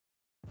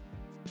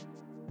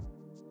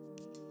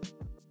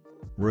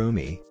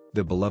Rumi,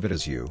 The Beloved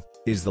Is You,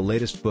 is the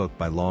latest book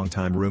by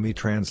longtime Rumi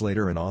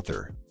translator and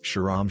author,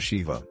 Shahram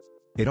Shiva.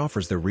 It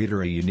offers the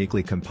reader a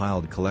uniquely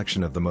compiled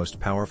collection of the most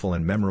powerful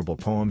and memorable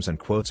poems and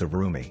quotes of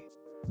Rumi.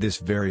 This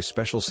very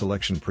special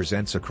selection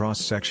presents a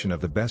cross-section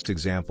of the best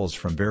examples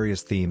from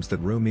various themes that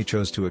Rumi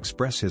chose to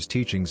express his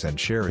teachings and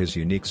share his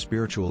unique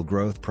spiritual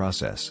growth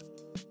process.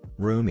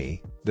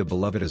 Rumi, The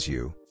Beloved Is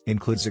You,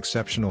 includes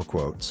exceptional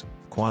quotes,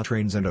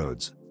 quatrains and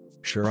odes.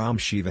 Shahram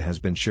Shiva has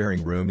been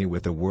sharing Rumi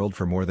with the world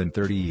for more than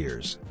 30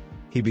 years.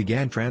 He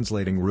began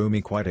translating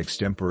Rumi quite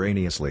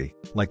extemporaneously,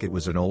 like it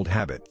was an old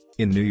habit,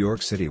 in New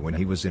York City when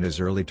he was in his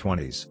early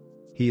 20s.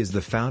 He is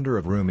the founder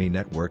of Rumi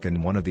Network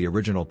and one of the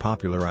original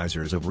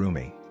popularizers of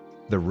Rumi.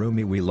 The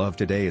Rumi we love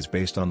today is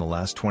based on the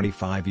last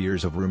 25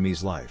 years of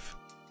Rumi's life.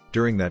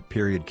 During that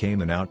period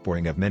came an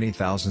outpouring of many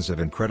thousands of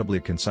incredibly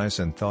concise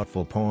and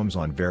thoughtful poems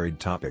on varied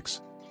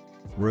topics.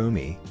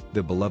 Rumi,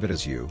 The Beloved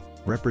Is You,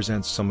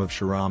 represents some of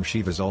Shahram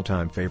Shiva's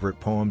all-time favorite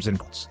poems and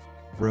quotes.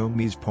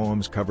 Rumi's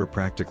poems cover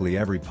practically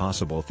every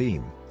possible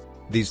theme.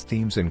 These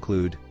themes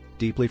include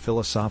deeply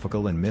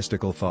philosophical and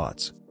mystical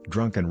thoughts,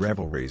 drunken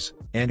revelries,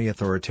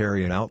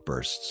 anti-authoritarian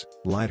outbursts,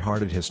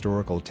 light-hearted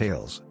historical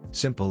tales,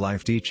 simple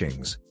life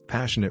teachings,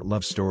 passionate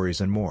love stories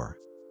and more.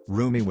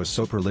 Rumi was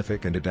so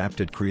prolific and adept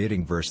at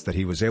creating verse that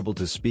he was able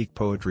to speak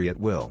poetry at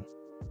will.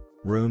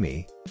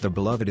 Rumi, The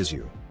Beloved Is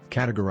You,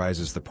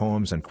 categorizes the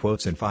poems and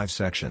quotes in 5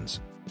 sections.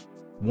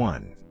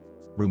 1.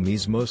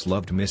 Rumi's most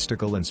loved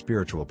mystical and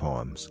spiritual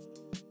poems.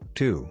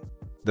 2.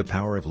 The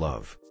Power of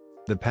Love.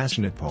 The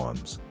Passionate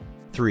Poems.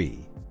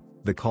 3.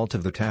 The Cult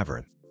of the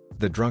Tavern.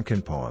 The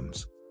Drunken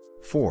Poems.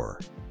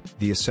 4.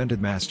 The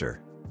Ascended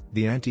Master.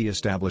 The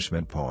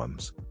Anti-Establishment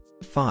Poems.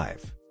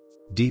 5.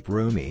 Deep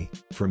Rumi,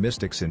 for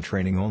mystics in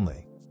training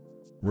only.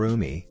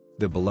 Rumi,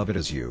 The Beloved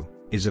Is You,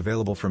 is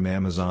available from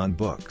Amazon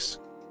Books.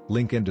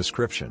 Link in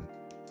description.